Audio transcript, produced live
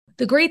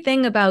The great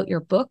thing about your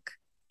book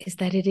is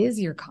that it is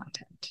your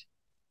content.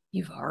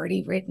 You've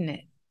already written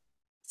it.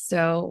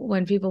 So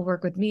when people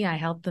work with me, I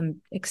help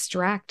them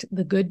extract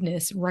the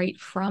goodness right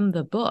from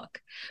the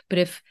book. But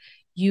if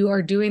you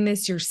are doing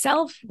this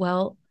yourself,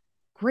 well,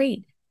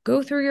 great.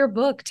 Go through your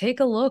book, take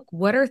a look.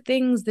 What are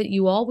things that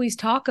you always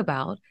talk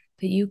about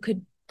that you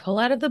could pull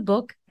out of the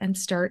book and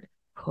start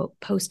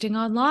posting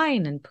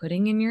online and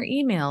putting in your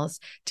emails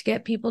to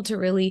get people to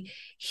really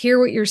hear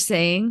what you're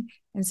saying,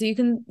 and so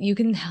you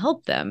can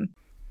help them.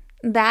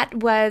 That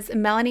was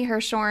Melanie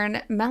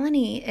Hirschhorn.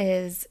 Melanie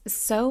is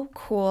so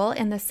cool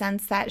in the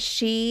sense that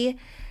she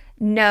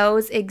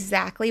knows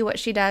exactly what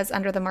she does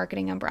under the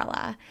marketing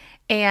umbrella.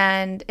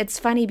 And it's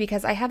funny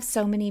because I have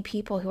so many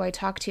people who I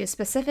talk to,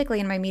 specifically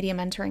in my media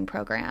mentoring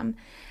program,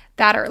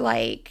 that are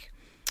like,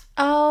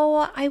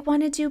 oh, I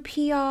want to do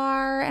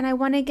PR and I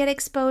want to get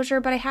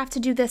exposure, but I have to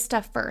do this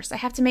stuff first. I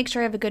have to make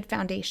sure I have a good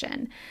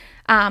foundation,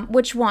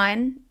 which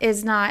one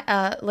is not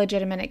a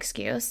legitimate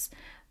excuse.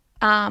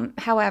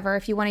 However,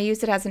 if you want to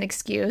use it as an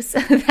excuse,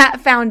 that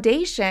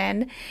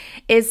foundation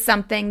is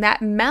something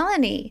that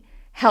Melanie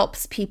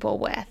helps people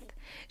with.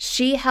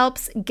 She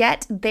helps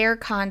get their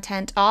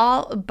content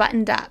all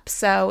buttoned up.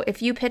 So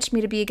if you pitch me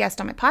to be a guest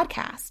on my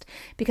podcast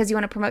because you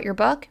want to promote your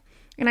book,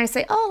 and I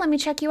say, oh, let me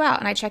check you out.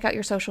 And I check out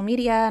your social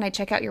media and I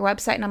check out your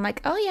website and I'm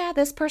like, oh yeah,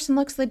 this person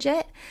looks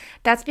legit.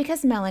 That's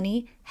because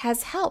Melanie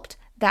has helped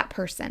that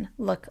person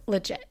look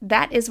legit.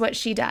 That is what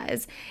she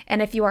does.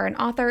 And if you are an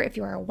author, if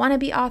you are a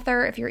wannabe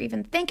author, if you're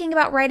even thinking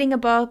about writing a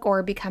book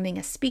or becoming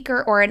a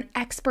speaker or an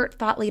expert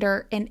thought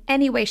leader in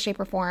any way, shape,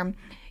 or form,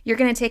 you're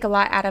going to take a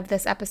lot out of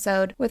this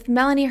episode with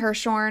Melanie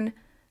Hirschhorn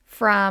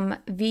from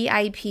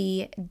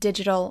VIP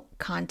Digital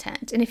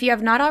Content. And if you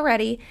have not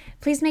already,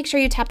 please make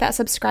sure you tap that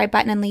subscribe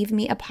button and leave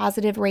me a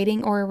positive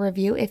rating or a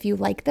review if you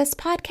like this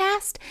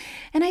podcast.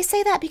 And I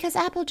say that because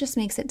Apple just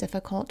makes it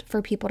difficult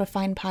for people to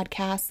find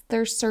podcasts.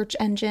 Their search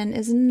engine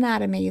is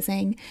not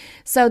amazing.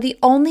 So the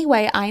only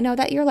way I know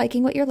that you're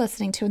liking what you're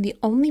listening to, and the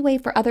only way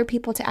for other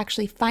people to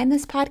actually find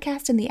this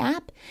podcast in the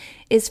app,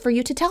 is for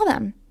you to tell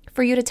them,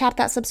 for you to tap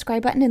that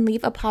subscribe button and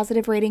leave a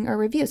positive rating or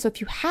review. So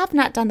if you have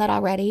not done that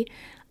already,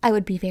 I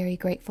would be very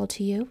grateful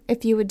to you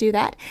if you would do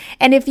that.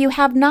 And if you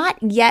have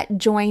not yet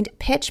joined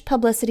Pitch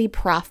Publicity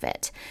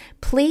Profit,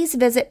 please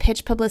visit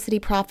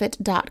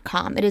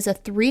pitchpublicityprofit.com. It is a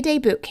 3-day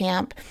boot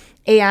camp,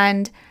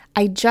 and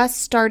I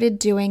just started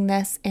doing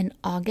this in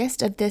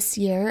August of this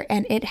year,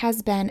 and it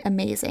has been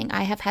amazing.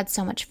 I have had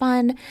so much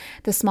fun.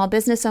 The small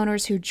business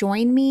owners who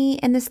join me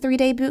in this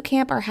 3-day boot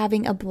camp are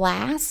having a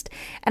blast,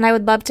 and I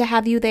would love to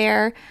have you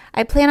there.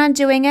 I plan on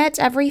doing it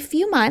every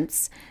few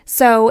months,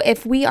 so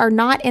if we are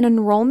not in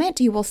enrollment,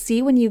 you will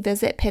see when you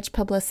visit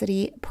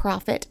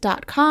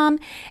pitchpublicityprofit.com,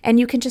 and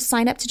you can just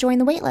sign up to join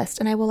the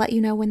waitlist, and I will let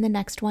you know when the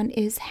next one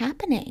is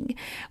happening.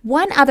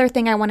 One other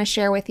thing I want to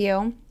share with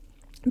you,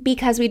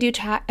 because we do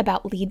chat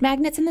about lead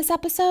magnets in this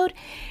episode,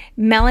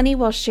 Melanie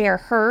will share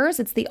hers.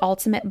 It's the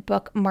ultimate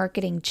book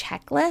marketing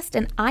checklist.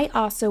 And I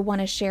also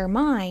want to share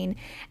mine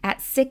at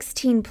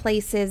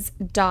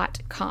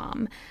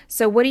 16places.com.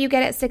 So what do you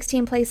get at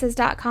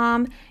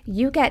 16places.com?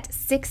 You get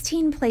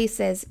 16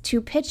 places to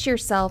pitch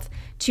yourself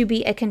to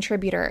be a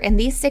contributor. And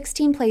these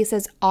 16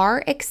 places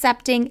are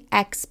accepting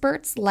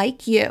experts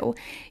like you.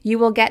 You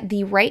will get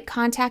the right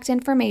contact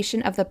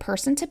information of the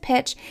person to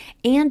pitch,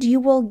 and you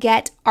will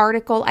get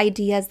article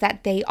ideas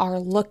that they are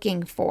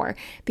looking for.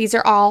 These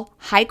are all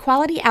high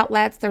quality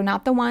outlets. They're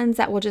not the ones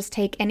that will just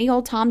take any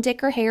old Tom,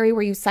 Dick, or Harry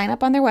where you sign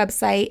up on their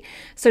website.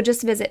 So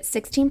just visit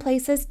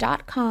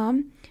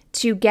 16places.com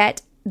to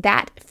get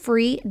that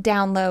free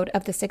download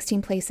of the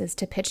 16 places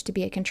to pitch to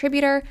be a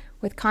contributor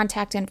with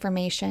contact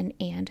information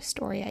and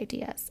story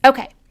ideas.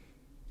 Okay,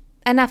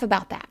 enough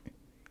about that.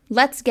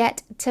 Let's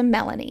get to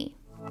Melanie.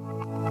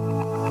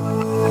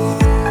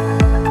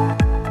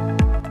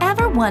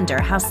 Ever wonder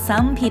how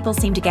some people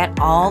seem to get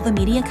all the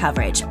media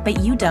coverage, but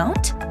you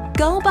don't?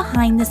 Go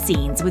behind the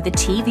scenes with a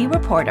TV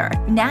reporter,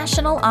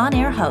 national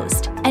on-air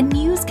host, and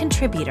news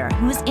contributor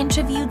who's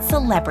interviewed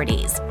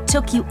celebrities,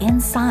 took you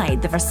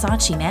inside the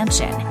Versace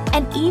mansion,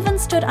 and even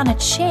stood on a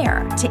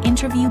chair to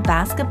interview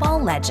basketball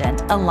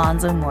legend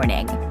Alonzo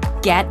Mourning.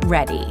 Get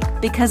ready,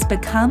 because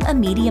Become a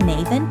Media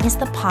Maven is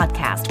the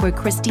podcast where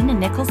Christina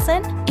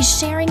Nicholson is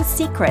sharing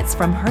secrets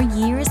from her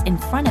years in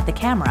front of the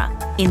camera,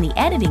 in the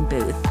editing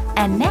booth,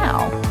 and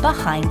now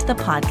behind the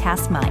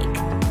podcast mic.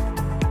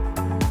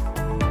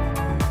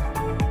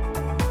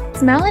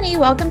 Melanie,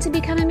 welcome to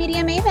Become a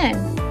Media Maven.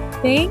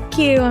 Thank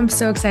you. I'm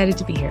so excited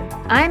to be here.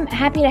 I'm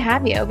happy to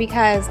have you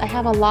because I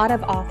have a lot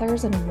of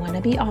authors and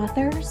wannabe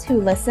authors who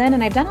listen,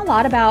 and I've done a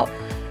lot about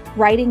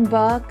writing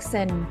books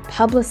and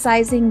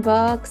publicizing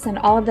books and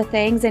all of the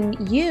things.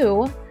 And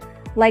you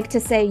like to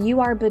say you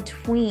are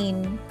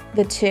between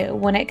the two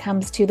when it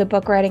comes to the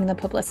book writing and the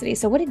publicity.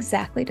 So what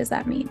exactly does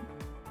that mean?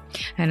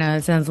 I know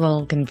it sounds a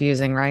little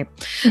confusing, right?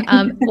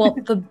 Well,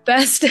 the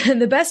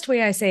best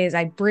way I say is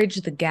I bridge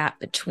the gap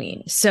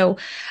between. So,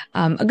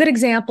 a good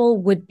example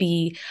would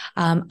be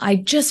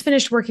I just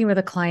finished working with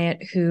a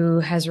client who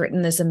has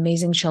written this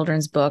amazing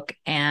children's book,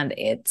 and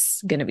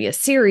it's going to be a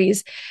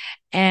series.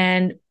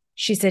 And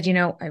she said,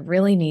 I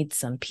really need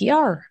some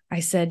PR. I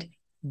said,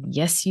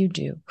 yes, you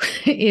do.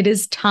 It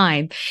is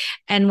time.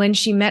 And when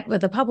she met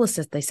with a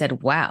publicist, they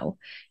said, wow,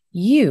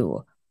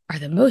 you are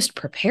the most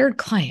prepared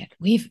client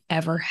we've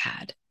ever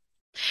had.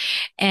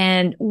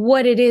 And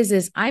what it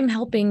is I'm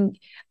helping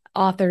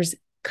authors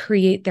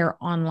create their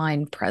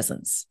online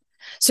presence.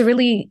 So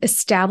really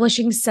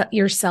establishing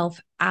yourself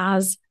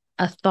as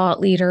a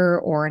thought leader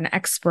or an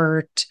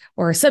expert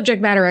or a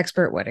subject matter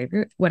expert,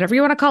 whatever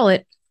you want to call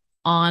it,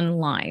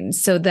 online,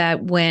 so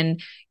that when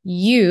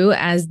you,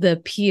 as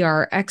the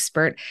PR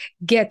expert,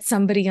 get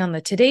somebody on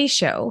the Today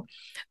Show,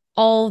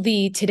 all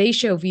the Today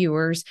Show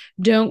viewers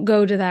don't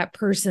go to that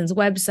person's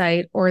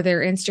website or their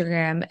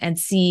Instagram and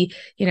see,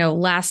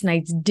 last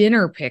night's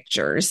dinner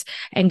pictures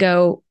and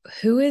go,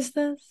 who is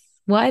this?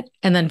 What?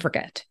 And then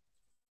forget.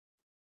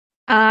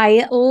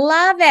 I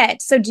love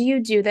it. So do you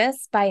do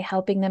this by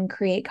helping them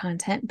create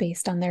content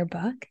based on their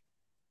book?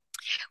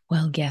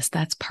 Well, yes,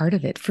 that's part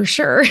of it for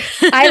sure.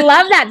 I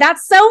love that.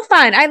 That's so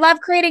fun. I love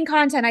creating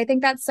content. I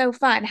think that's so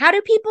fun. How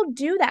do people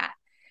do that?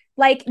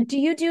 Like, do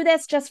you do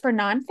this just for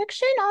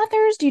nonfiction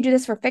authors? Do you do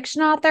this for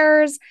fiction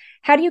authors?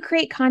 How do you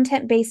create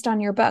content based on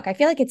your book? I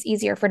feel like it's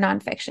easier for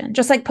nonfiction,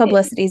 just like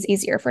publicity is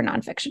easier for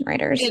nonfiction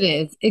writers. It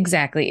is.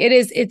 Exactly. It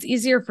is. It's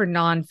easier for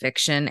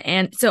nonfiction.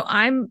 And so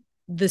I'm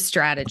the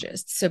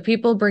strategist. So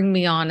people bring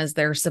me on as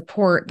their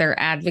support, their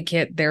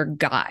advocate, their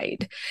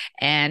guide.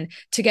 And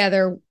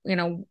together,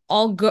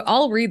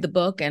 I'll read the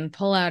book and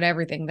pull out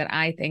everything that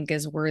I think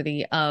is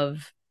worthy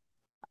of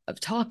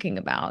talking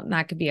about. And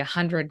that could be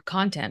 100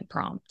 content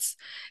prompts.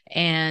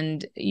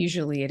 And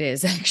usually it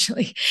is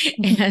actually.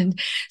 And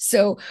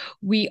so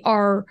we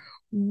are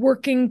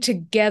working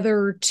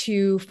together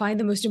to find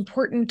the most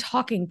important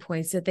talking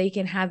points that they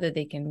can have, that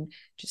they can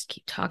just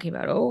keep talking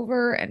about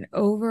over and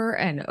over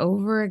and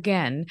over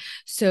again,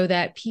 so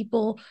that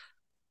people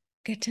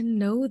get to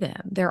know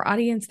them. Their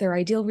audience, their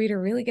ideal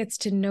reader really gets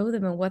to know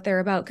them and what they're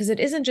about. Because it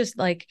isn't just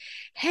like,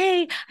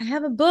 hey, I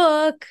have a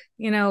book.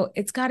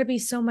 It's got to be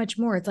so much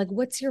more. It's like,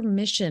 what's your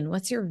mission?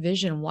 What's your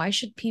vision? Why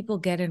should people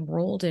get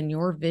enrolled in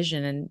your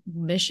vision and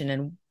mission?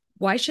 And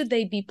why should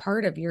they be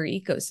part of your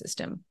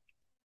ecosystem?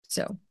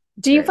 So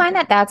do you find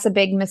that that's a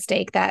big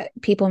mistake that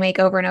people make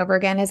over and over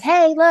again is,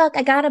 hey, look,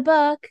 I got a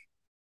book.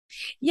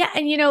 Yeah.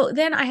 And,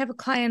 then I had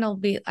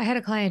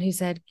a client who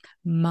said,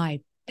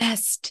 my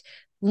best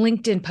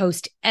LinkedIn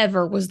post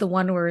ever was the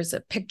one where it's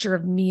a picture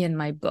of me in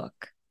my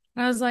book.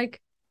 And I was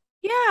like,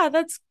 yeah,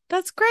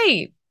 that's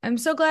great. I'm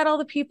so glad all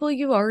the people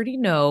you already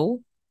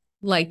know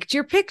liked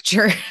your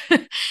picture.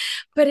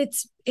 But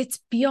it's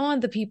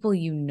beyond the people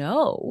you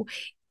know.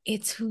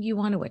 It's who you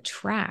want to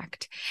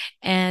attract.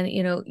 And,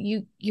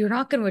 you're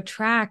not going to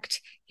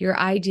attract your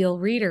ideal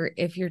reader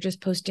if you're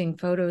just posting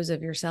photos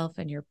of yourself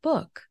and your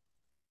book.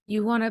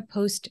 You want to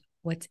post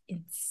what's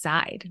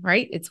inside,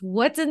 right? It's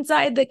what's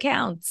inside that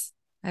counts.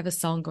 I have a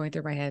song going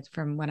through my head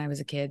from when I was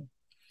a kid.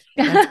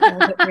 That's all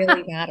that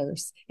really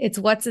matters. It's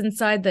what's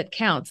inside that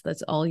counts.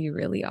 That's all you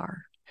really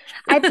are.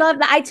 I love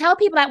that. I tell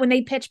people that when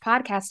they pitch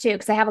podcasts too,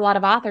 because I have a lot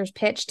of authors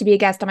pitch to be a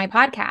guest on my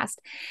podcast.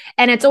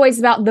 And it's always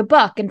about the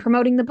book and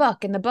promoting the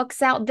book, and the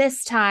book's out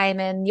this time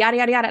and yada,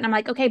 yada, yada. And I'm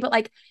like, okay,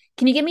 but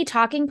can you give me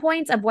talking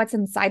points of what's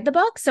inside the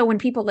book? So when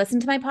people listen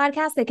to my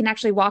podcast, they can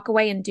actually walk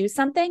away and do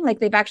something,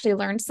 like they've actually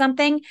learned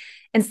something,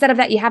 instead of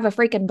that you have a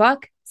freaking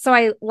book. So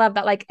I love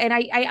that. And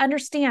I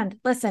understand,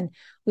 listen,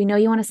 we know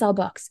you want to sell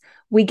books.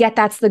 We get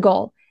that's the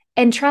goal.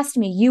 And trust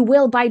me, you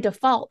will by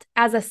default,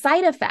 as a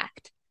side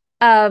effect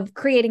of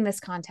creating this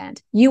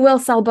content, you will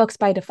sell books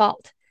by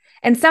default.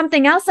 And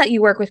something else that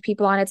you work with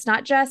people on, it's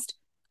not just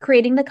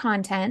creating the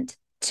content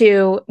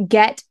to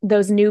get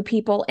those new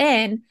people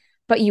in,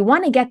 but you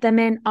want to get them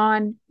in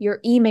on your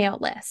email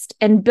list.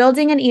 And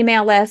building an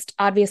email list,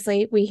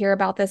 obviously, we hear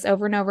about this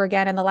over and over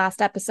again. In the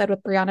last episode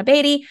with Brianna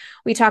Beatty,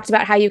 we talked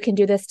about how you can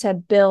do this to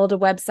build a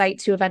website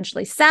to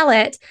eventually sell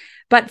it.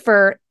 But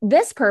for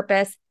this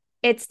purpose,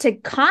 it's to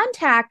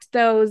contact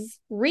those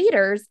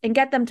readers and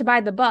get them to buy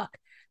the book.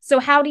 So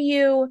how do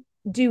you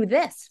do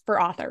this for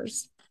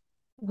authors?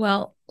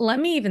 Well, let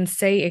me even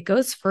say it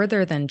goes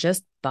further than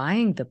just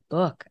buying the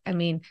book. I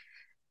mean,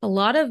 a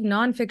lot of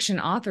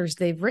nonfiction authors,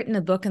 they've written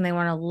a book and they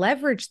want to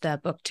leverage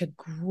that book to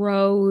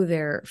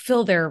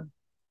fill their,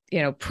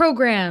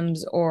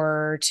 programs,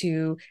 or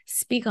to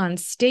speak on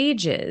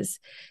stages,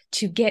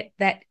 to get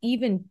that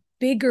even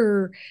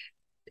bigger,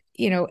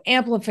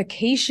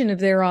 amplification of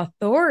their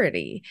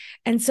authority.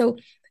 And so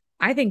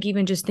I think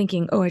even just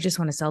thinking, oh, I just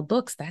want to sell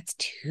books, that's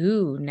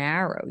too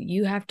narrow.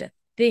 You have to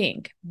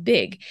think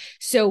big.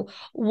 So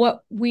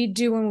what we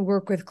do when we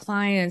work with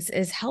clients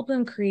is help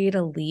them create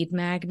a lead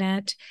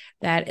magnet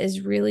that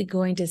is really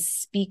going to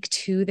speak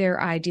to their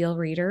ideal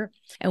reader.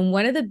 And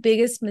one of the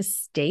biggest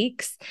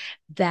mistakes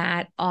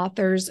that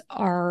authors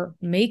are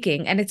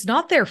making, and it's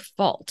not their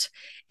fault,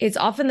 it's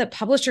often that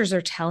publishers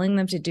are telling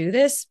them to do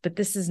this, but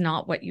this is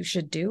not what you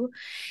should do.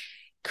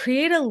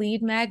 Create a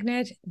lead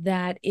magnet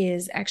that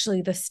is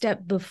actually the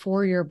step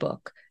before your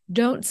book.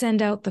 Don't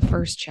send out the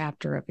first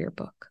chapter of your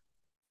book.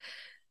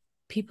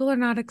 People are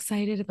not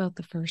excited about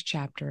the first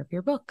chapter of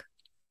your book.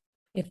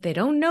 If they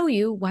don't know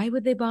you, why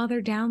would they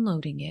bother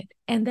downloading it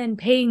and then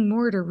paying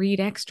more to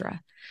read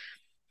extra?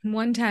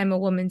 One time a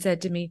woman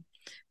said to me,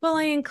 well,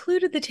 I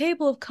included the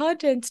table of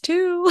contents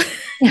too.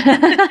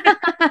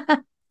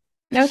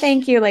 No,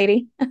 thank you,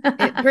 lady.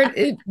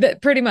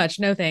 Pretty much.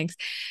 No, thanks.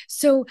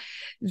 So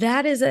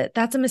that's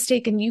a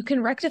mistake. And you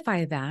can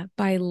rectify that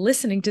by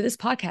listening to this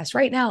podcast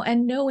right now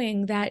and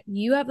knowing that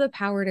you have the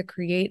power to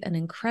create an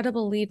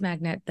incredible lead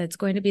magnet that's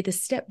going to be the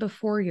step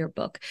before your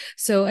book.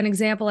 So an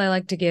example I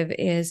like to give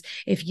is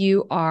if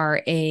you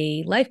are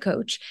a life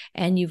coach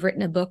and you've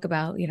written a book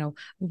about,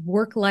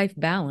 work-life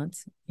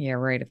balance. Yeah,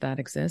 right. If that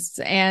exists.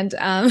 And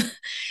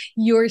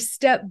your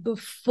step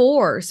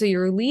before, so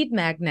your lead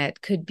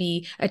magnet could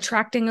be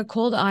attracting a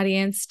cold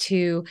audience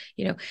to,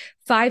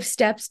 5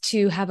 steps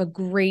to have a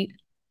great,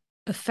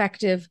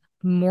 effective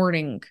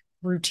morning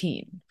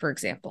routine, for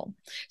example.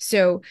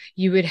 So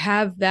you would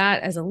have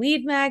that as a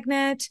lead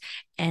magnet,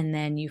 and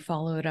then you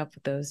follow it up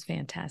with those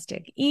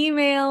fantastic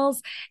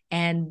emails.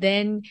 And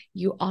then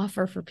you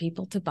offer for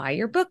people to buy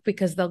your book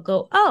because they'll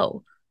go,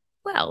 oh,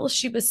 well,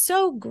 she was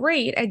so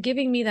great at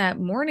giving me that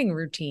morning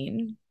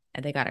routine,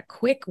 and they got a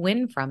quick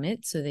win from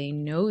it. So they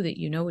know that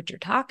you know what you're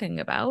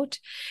talking about.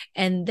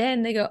 And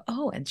then they go,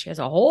 oh, and she has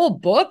a whole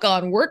book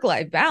on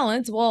work-life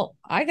balance. Well,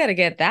 I got to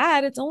get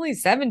that. It's only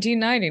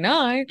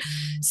 $17.99.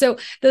 So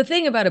the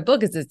thing about a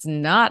book is it's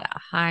not a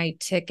high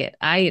ticket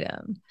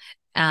item,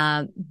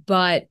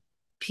 but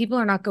people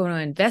are not going to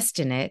invest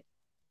in it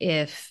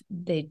if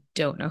they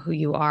don't know who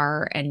you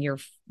are and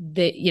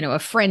a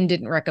friend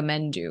didn't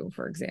recommend you,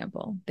 for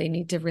example. They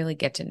need to really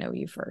get to know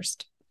you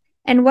first.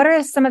 And what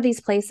are some of these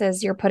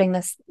places you're putting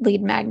this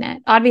lead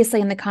magnet? Obviously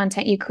in the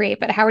content you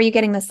create, but how are you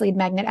getting this lead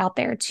magnet out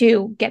there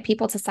to get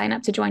people to sign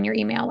up to join your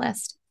email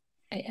list?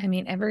 I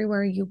mean,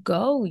 everywhere you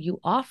go,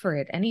 you offer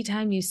it.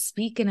 Anytime you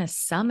speak in a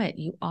summit,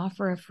 you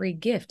offer a free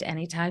gift.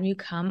 Anytime you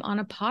come on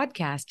a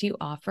podcast, you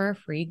offer a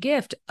free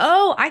gift.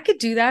 Oh, I could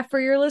do that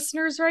for your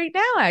listeners right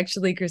now,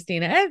 actually,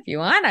 Christina. If you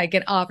want, I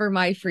can offer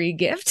my free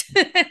gift.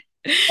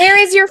 There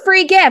is your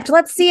free gift.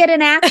 Let's see it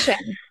in action.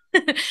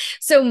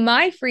 So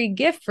my free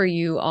gift for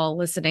you all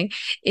listening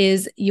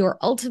is your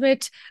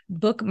ultimate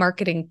book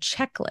marketing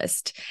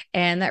checklist.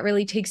 And that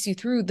really takes you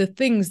through the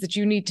things that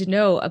you need to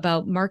know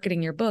about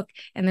marketing your book.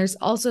 And there's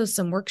also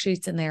some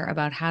worksheets in there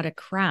about how to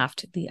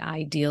craft the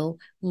ideal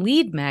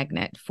lead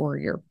magnet for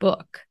your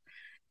book.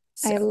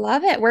 So I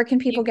love it. Where can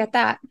people get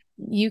that?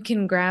 You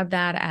can grab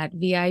that at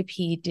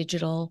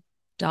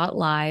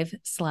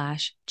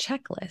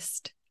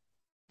vipdigital.live/checklist.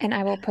 And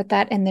I will put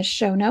that in the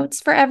show notes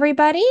for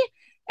everybody.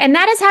 And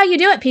that is how you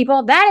do it,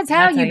 people. That is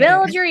how you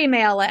build your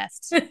email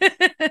list.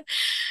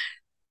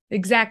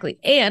 Exactly.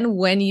 And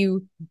when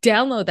you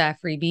download that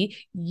freebie,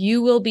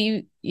 you will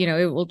be,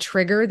 it will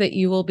trigger that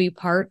you will be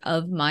part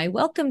of my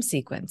welcome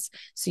sequence.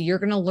 So you're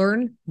going to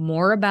learn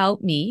more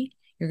about me.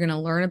 You're going to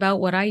learn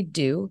about what I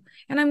do,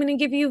 and I'm going to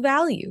give you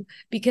value,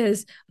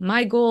 because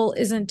my goal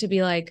isn't to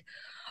be like,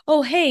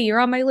 oh, hey, you're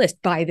on my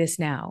list, buy this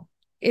now.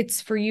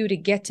 It's for you to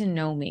get to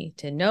know me,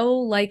 to know,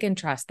 like, and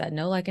trust. That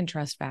know, like, and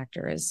trust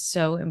factor is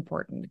so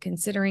important,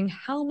 considering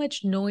how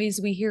much noise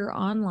we hear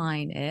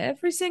online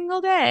every single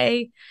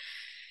day.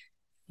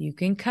 You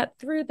can cut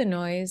through the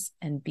noise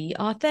and be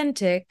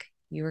authentic.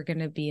 You're going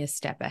to be a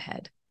step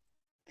ahead.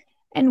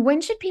 And when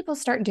should people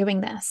start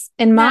doing this?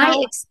 In my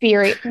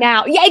experience,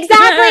 now. Yeah,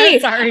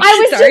 exactly. I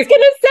was just going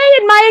to say,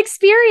 in my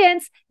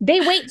experience,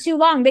 they wait too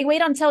long. They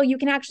wait until you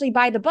can actually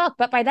buy the book,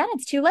 but by then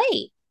it's too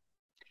late.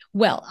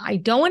 Well, I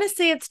don't want to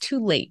say it's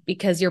too late,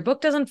 because your book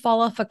doesn't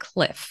fall off a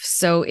cliff.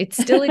 So it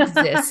still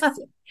exists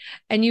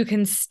and you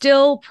can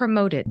still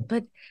promote it,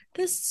 but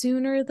the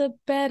sooner the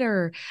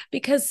better,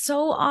 because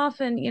so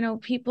often,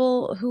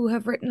 people who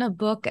have written a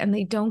book and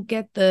they don't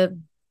get the,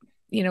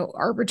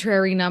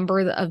 arbitrary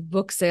number of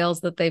book sales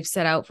that they've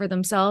set out for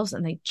themselves,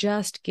 and they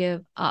just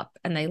give up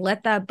and they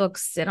let that book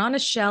sit on a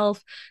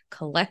shelf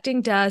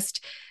collecting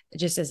dust,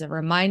 just as a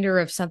reminder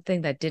of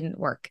something that didn't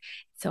work.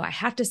 So I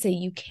have to say,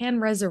 you can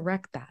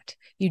resurrect that.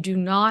 You do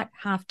not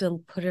have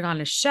to put it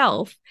on a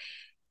shelf.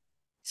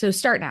 So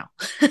start now.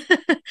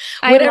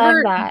 I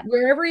love that.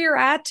 Wherever you're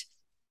at,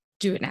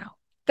 do it now.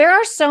 There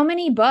are so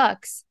many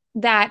books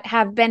that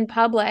have been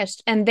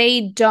published and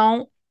they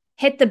don't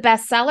hit the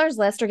bestsellers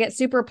list or get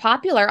super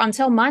popular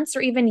until months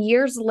or even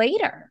years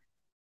later.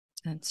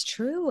 That's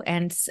true.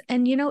 And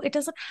it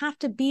doesn't have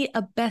to be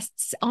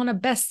on a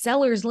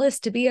bestsellers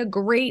list to be a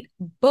great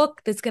book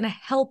that's going to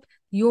help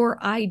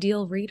your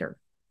ideal reader.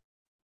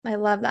 I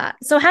love that.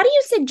 So how do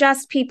you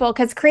suggest people,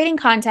 because creating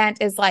content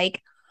is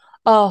like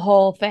a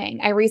whole thing.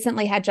 I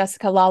recently had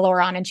Jessica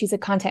Lawlor on, and she's a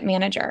content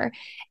manager,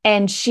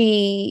 and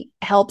she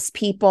helps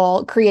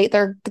people create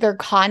their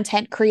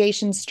content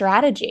creation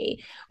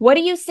strategy. What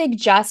do you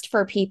suggest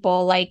for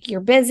people? Like, you're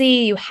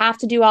busy, you have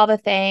to do all the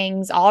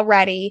things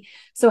already.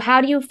 So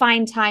how do you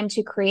find time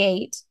to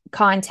create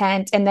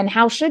content? And then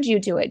how should you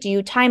do it? Do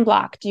you time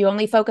block? Do you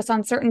only focus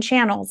on certain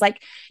channels?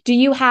 Like, do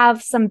you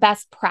have some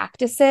best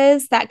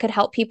practices that could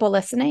help people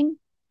listening?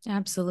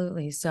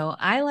 Absolutely. So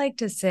I like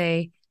to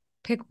say,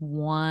 pick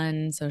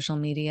one social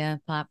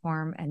media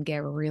platform and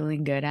get really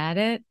good at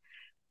it.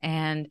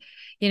 And,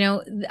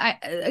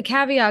 a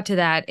caveat to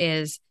that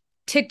is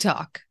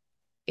TikTok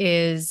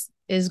is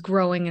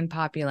growing in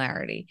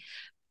popularity.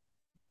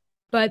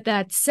 But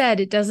that said,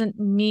 it doesn't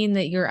mean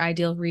that your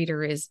ideal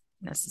reader is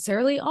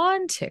necessarily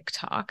on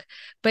TikTok.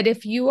 But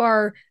if you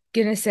are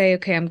going to say,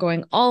 okay, I'm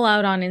going all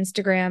out on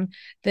Instagram,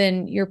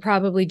 then you're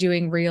probably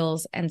doing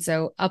reels. And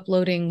so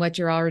uploading what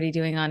you're already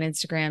doing on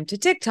Instagram to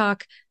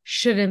TikTok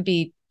shouldn't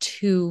be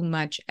too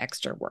much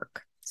extra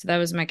work. So that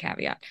was my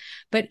caveat.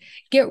 But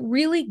get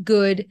really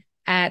good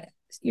at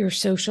your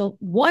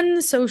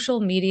one social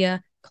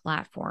media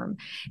platform,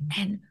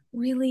 and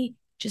really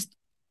just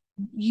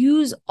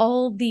use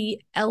all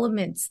the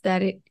elements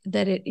that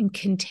it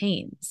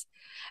contains.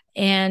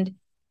 And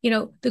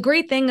the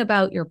great thing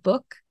about your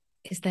book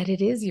is that it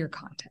is your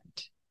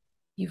content.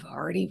 You've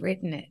already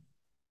written it.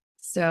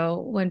 So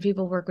when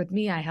people work with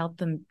me, I help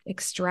them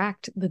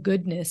extract the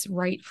goodness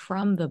right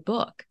from the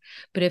book.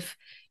 But if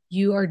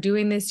you are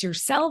doing this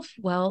yourself,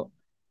 well,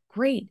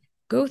 great.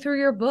 Go through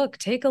your book,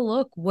 take a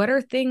look. What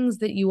are things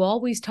that you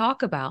always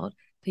talk about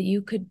that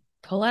you could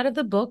pull out of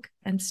the book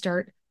and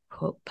start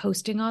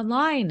posting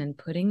online and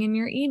putting in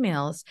your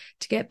emails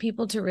to get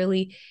people to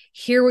really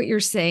hear what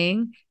you're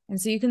saying, and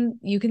so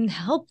you can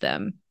help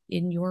them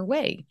in your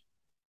way.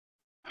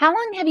 How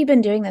long have you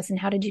been doing this, and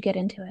how did you get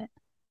into it?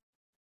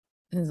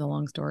 This is a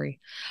long story.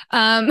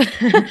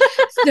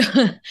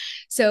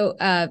 So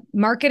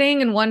marketing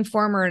in one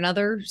form or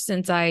another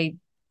since I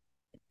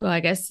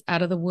guess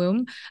out of the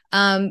womb.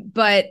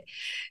 But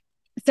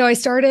so I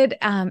started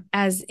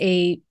as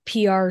a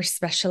PR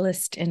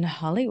specialist in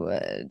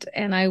Hollywood,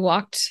 and I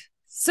walked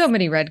so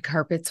many red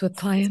carpets with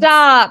clients.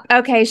 Stop.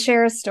 Okay,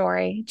 share a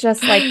story.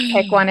 Just like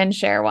pick one and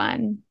share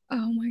one.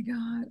 Oh my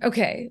God.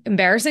 Okay.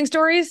 Embarrassing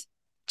stories?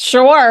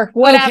 Sure.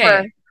 Whatever.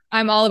 Okay.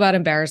 I'm all about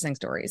embarrassing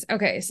stories.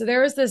 Okay. So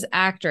there was this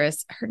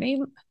actress,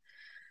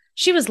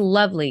 she was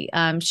lovely.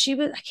 I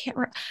can't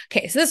remember.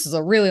 Okay. So this was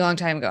a really long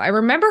time ago. I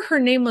remember her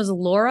name was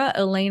Laura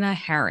Elena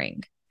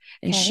Herring.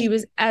 And she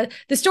was,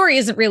 the story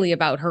isn't really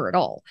about her at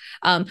all.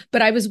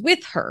 But I was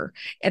with her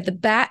at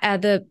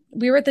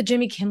we were at the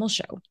Jimmy Kimmel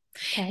show.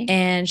 Okay.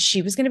 And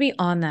she was going to be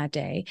on that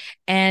day.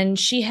 And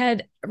she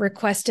had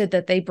requested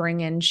that they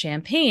bring in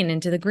champagne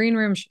into the green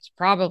room. She was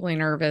probably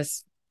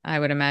nervous. I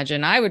would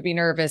imagine I would be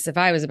nervous if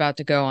I was about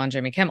to go on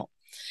Jimmy Kimmel.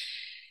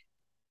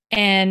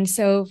 And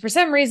so for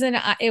some reason,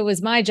 it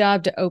was my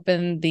job to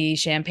open the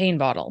champagne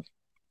bottle.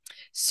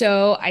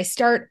 So I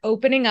start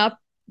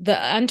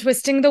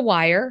untwisting the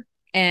wire,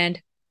 and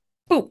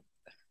boom,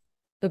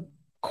 the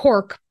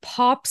cork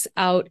pops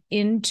out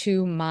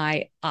into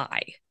my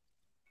eye.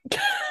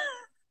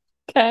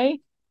 Okay.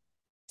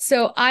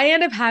 So I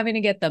end up having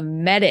to get the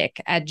medic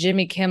at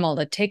Jimmy Kimmel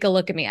to take a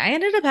look at me. I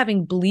ended up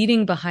having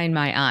bleeding behind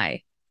my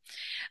eye.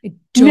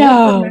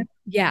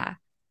 Yeah.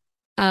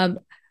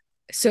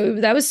 So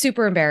that was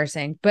super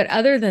embarrassing. But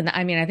other than that,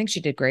 I think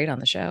she did great on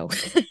the show.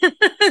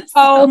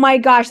 Oh my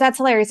gosh, that's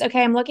hilarious.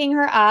 Okay, I'm looking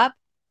her up.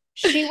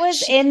 She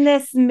was in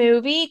this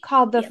movie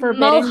called The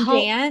Forbidden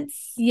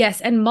Dance. Yes,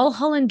 and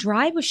Mulholland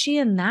Drive, was she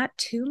in that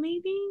too,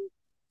 maybe?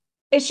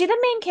 Is she the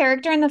main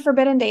character in The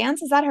Forbidden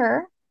Dance? Is that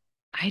her?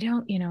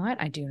 You know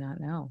what? I do not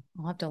know.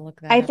 I'll have to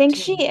look that up. I think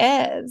too. She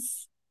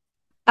is.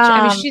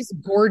 She's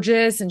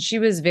gorgeous, and she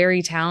was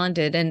very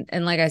talented.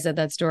 And like I said,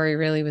 that story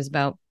really was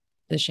about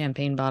the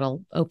champagne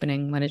bottle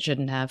opening when it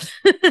shouldn't have.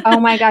 Oh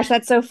my gosh,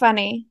 that's so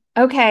funny.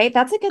 Okay,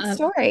 that's a good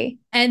story.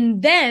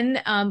 And then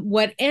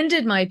what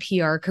ended my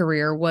PR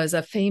career was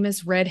a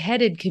famous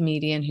redheaded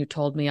comedian who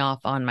told me off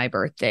on my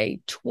birthday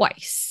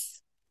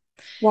twice.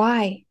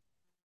 Why?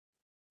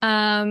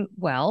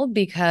 Well,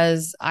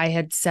 because I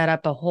had set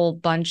up a whole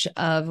bunch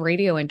of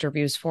radio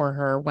interviews for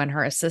her when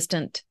her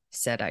assistant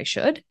said I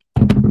should.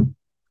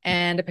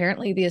 And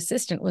apparently the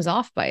assistant was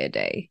off by a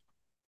day.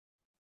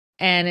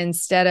 And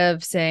instead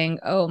of saying,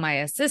 oh, my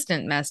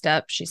assistant messed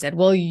up, she said,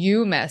 well,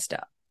 you messed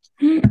up.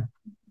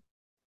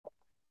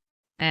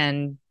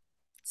 And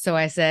so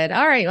I said,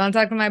 all right, you want to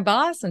talk to my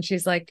boss? And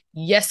she's like,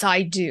 yes,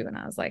 I do. And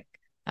I was like,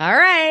 all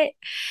right.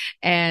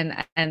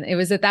 And it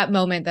was at that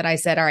moment that I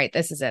said, all right,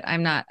 this is it.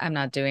 I'm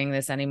not doing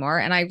this anymore.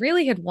 And I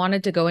really had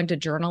wanted to go into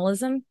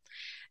journalism.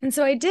 And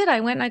so I did. I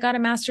went and I got a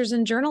master's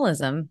in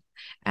journalism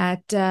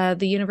at the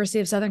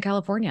University of Southern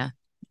California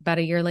about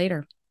a year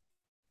later.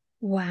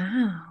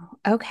 Wow.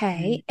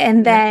 Okay.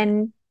 And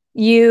then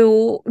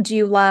do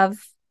you love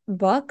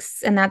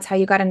books? And that's how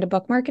you got into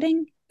book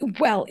marketing?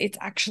 Well, it's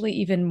actually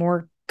even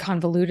more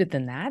convoluted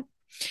than that.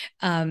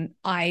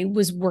 I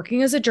was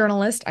working as a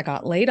journalist. I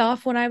got laid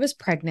off when I was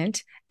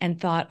pregnant and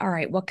thought, all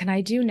right, what can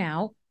I do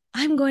now?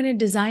 I'm going to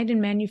design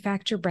and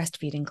manufacture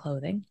breastfeeding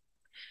clothing.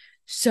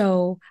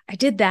 So I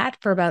did that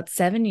for about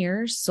 7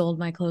 years, sold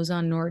my clothes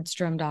on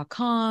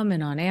Nordstrom.com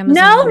and on Amazon.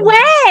 No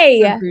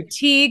way!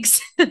 Boutiques.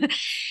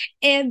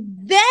 And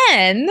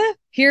then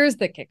here's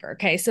the kicker.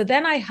 Okay. So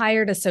then I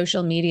hired a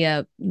social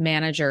media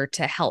manager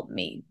to help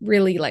me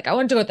really, like, I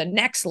wanted to go at the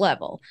next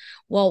level.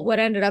 Well, what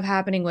ended up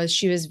happening was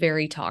she was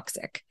very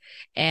toxic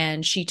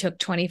and she took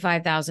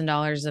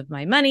 $25,000 of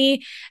my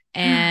money,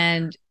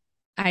 and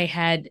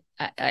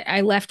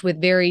I left with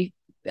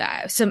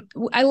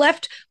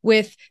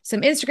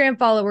some Instagram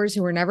followers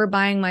who were never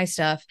buying my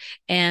stuff,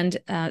 and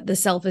the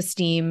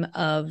self-esteem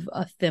of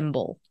a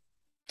thimble.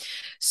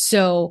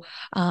 So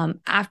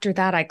after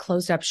that, I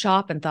closed up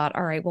shop and thought,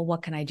 all right, well,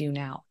 what can I do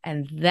now?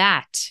 And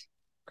that,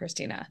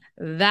 Christina,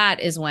 that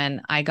is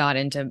when I got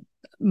into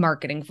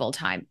marketing full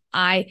time.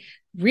 I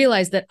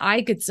realized that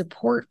I could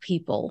support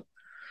people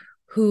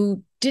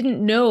who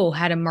didn't know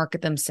how to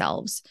market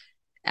themselves.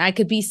 I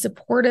could be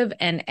supportive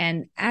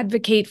and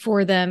advocate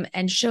for them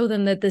and show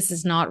them that this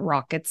is not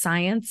rocket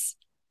science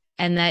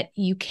and that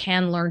you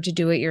can learn to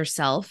do it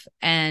yourself.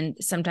 And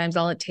sometimes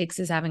all it takes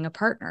is having a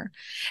partner.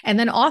 And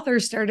then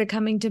authors started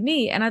coming to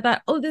me and I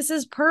thought, oh, this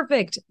is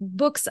perfect.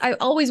 Books. I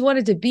always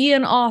wanted to be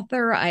an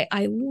author.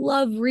 I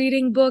love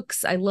reading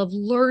books. I love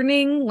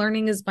learning.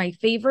 Learning is my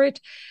favorite.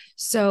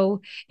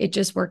 So it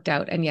just worked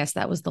out. And yes,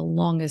 that was the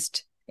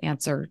longest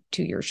answer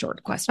to your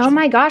short question. Oh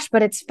my gosh,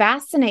 but it's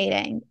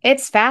fascinating.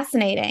 It's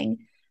fascinating.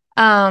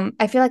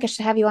 I feel like I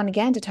should have you on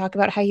again to talk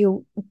about how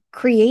you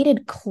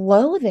created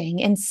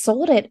clothing and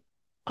sold it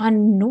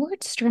on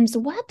Nordstrom's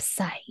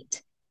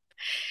website.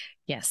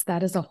 Yes,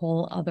 that is a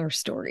whole other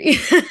story.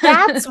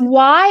 That's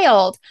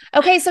wild.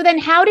 Okay, so then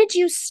how did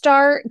you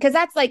start? Because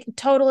that's like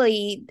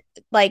totally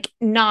like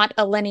not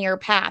a linear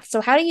path. So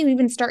how do you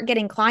even start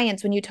getting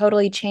clients when you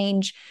totally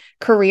change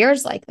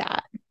careers like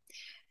that?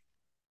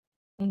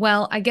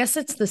 Well, I guess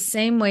it's the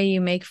same way you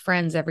make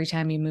friends every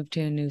time you move to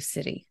a new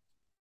city.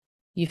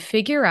 You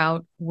figure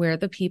out where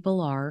the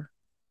people are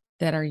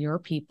that are your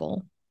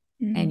people,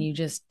 and you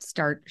just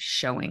start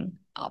showing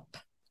up.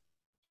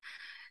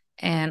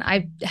 And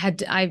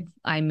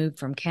I moved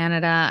from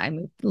Canada.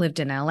 Lived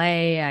in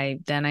LA.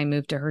 Then I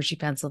moved to Hershey,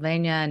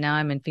 Pennsylvania, and now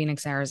I'm in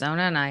Phoenix,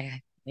 Arizona, and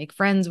I make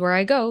friends where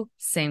I go.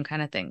 Same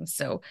kind of thing.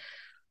 So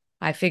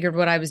I figured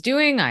what I was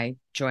doing. I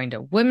joined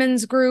a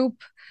women's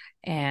group,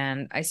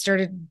 and I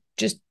started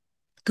just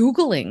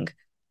Googling,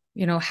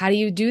 how do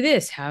you do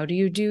this? How do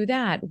you do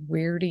that?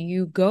 Where do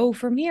you go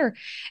from here?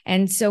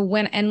 And so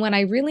when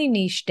I really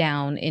niched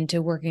down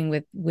into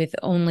working with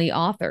only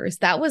authors,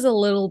 that was a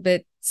little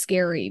bit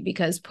scary,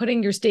 because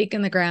putting your stake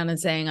in the ground and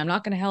saying, I'm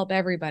not going to help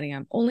everybody,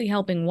 I'm only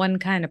helping one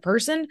kind of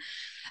person.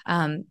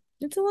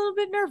 It's a little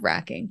bit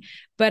nerve-wracking,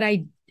 but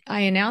I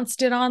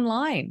announced it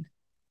online,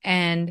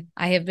 and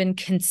I have been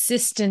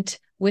consistent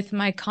with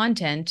my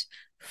content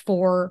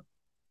for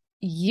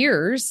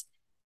years.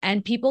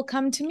 And people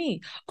come to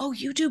me, oh,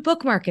 you do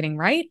book marketing,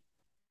 right?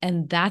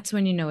 And that's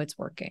when you know it's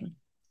working,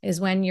 is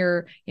when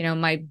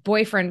my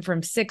boyfriend from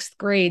 6th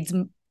grade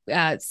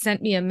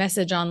sent me a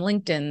message on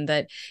LinkedIn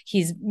that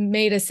he's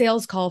made a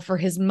sales call for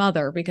his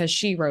mother because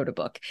she wrote a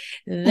book.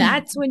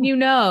 That's when you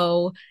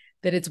know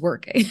that it's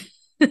working.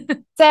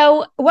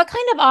 So what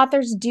kind of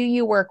authors do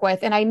you work with?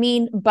 And I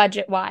mean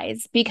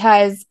budget-wise,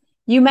 because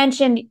you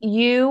mentioned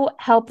you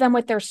help them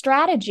with their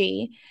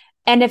strategy.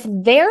 And if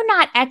they're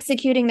not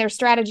executing their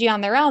strategy on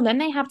their own, then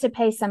they have to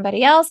pay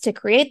somebody else to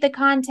create the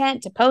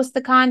content, to post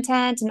the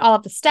content, and all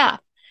of the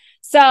stuff.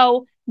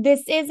 So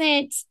this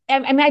isn't,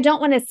 I don't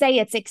want to say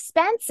it's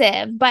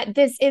expensive, but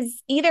this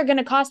is either going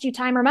to cost you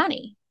time or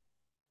money.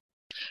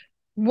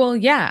 Well,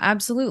 yeah,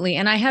 absolutely.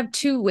 And I have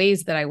 2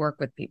 ways that I work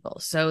with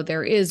people. So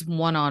there is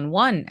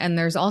one-on-one, and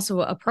there's also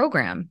a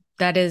program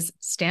that is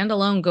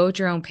standalone, go at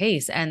your own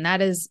pace. And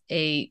that is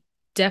a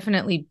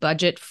definitely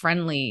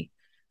budget-friendly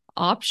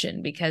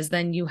option, because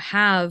then you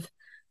have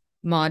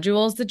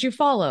modules that you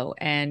follow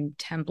and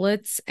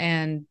templates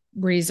and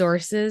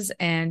resources,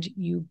 and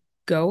you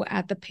go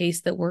at the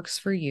pace that works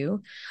for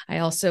you. I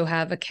also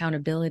have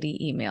accountability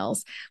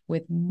emails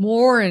with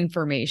more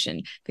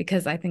information,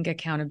 because I think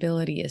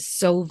accountability is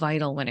so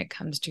vital when it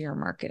comes to your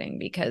marketing,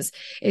 because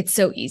it's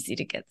so easy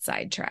to get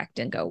sidetracked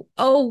and go,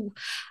 oh,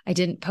 I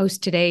didn't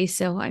post today,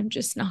 so I'm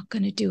just not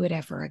going to do it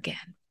ever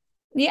again.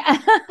 Yeah,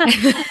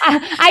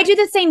 I do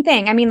the same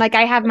thing. I mean, like,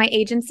 I have my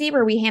agency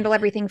where we handle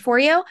everything for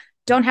you.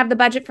 Don't have the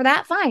budget for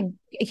that? Fine.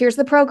 Here's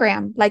the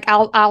program. Like,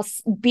 I'll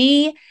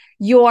be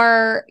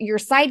your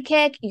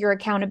sidekick, your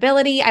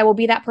accountability. I will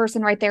be that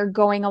person right there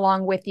going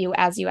along with you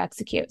as you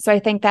execute. So I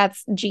think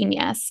that's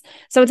genius.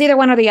 So it's either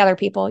one or the other,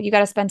 people. You got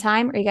to spend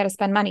time or you got to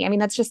spend money. I mean,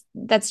 that's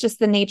just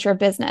the nature of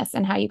business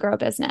and how you grow a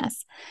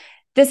business.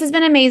 This has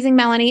been amazing,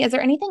 Melanie. Is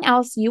there anything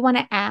else you want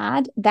to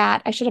add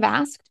that I should have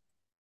asked?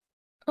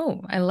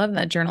 Oh, I love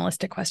that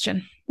journalistic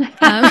question.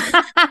 Um,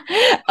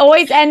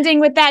 Always ending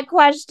with that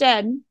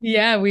question.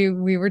 yeah,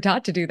 we were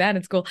taught to do that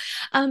in school.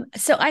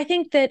 So I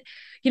think that,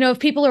 if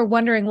people are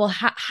wondering, well,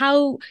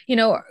 how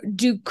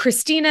do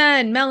Christina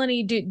and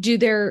Melanie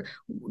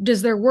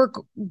does their work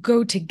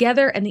go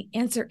together? And the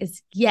answer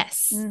is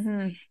yes.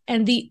 Mm-hmm.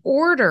 And the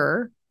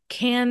order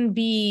can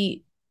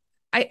be,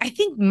 I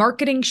think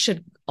marketing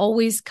should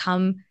always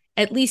come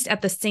at least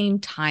at the same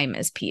time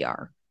as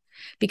PR.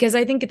 Because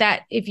I think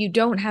that if you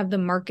don't have the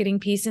marketing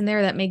piece in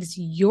there, that makes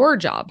your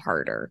job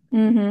harder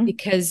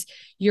because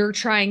you're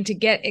trying to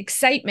get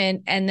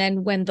excitement. And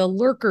then when the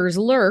lurkers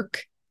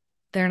lurk,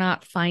 they're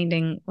not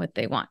finding what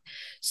they want.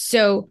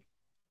 So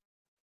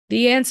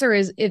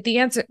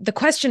the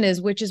question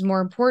is, which is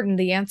more important?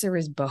 The answer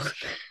is both.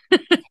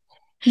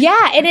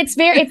 Yeah. And it's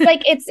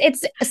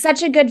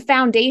such a good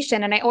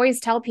foundation. And I always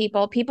tell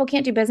people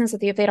can't do business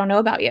with you if they don't know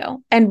about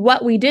you. And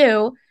what we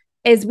do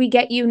is we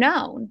get you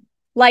known.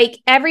 Like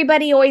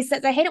everybody always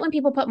says, I hate it when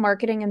people put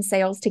marketing and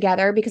sales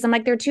together because I'm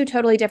like, they're two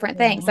totally different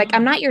things. Like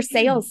I'm not your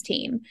sales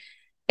team.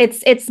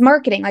 It's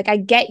marketing. Like I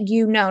get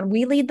you known.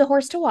 We lead the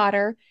horse to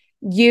water.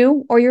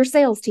 You or your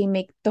sales team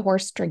make the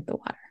horse drink the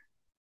water.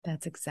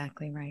 That's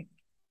exactly right.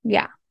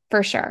 Yeah,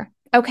 for sure.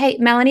 Okay,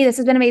 Melanie, this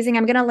has been amazing.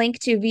 I'm going to link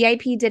to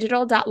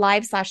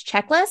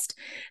vipdigital.live/checklist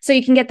so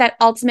you can get that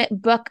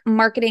ultimate book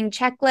marketing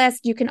checklist.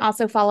 You can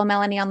also follow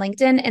Melanie on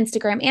LinkedIn,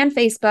 Instagram, and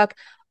Facebook.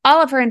 All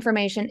of her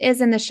information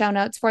is in the show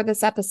notes for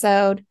this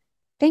episode.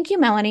 Thank you,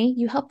 Melanie.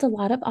 You helped a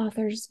lot of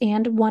authors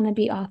and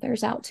wannabe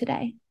authors out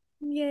today.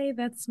 Yay,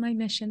 that's my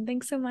mission.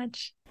 Thanks so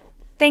much.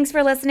 Thanks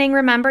for listening.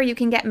 Remember, you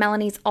can get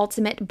Melanie's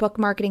ultimate book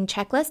marketing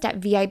checklist at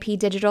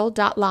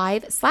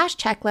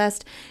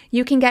vipdigital.live/checklist.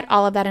 You can get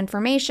all of that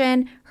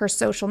information, her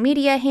social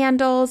media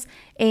handles,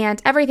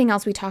 and everything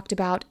else we talked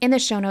about in the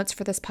show notes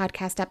for this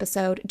podcast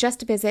episode.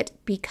 Just visit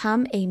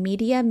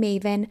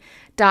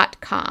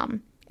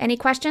becomeamediamaven.com. Any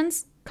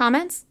questions,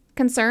 comments,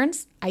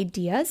 concerns,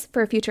 ideas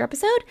for a future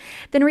episode?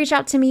 Then reach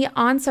out to me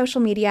on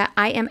social media.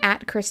 I am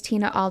at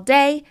Christina All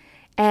Day.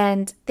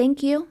 And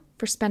thank you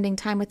for spending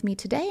time with me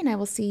today, and I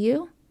will see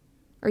you,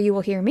 or you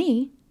will hear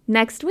me,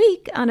 next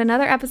week on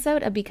another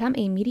episode of Become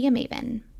a Media Maven.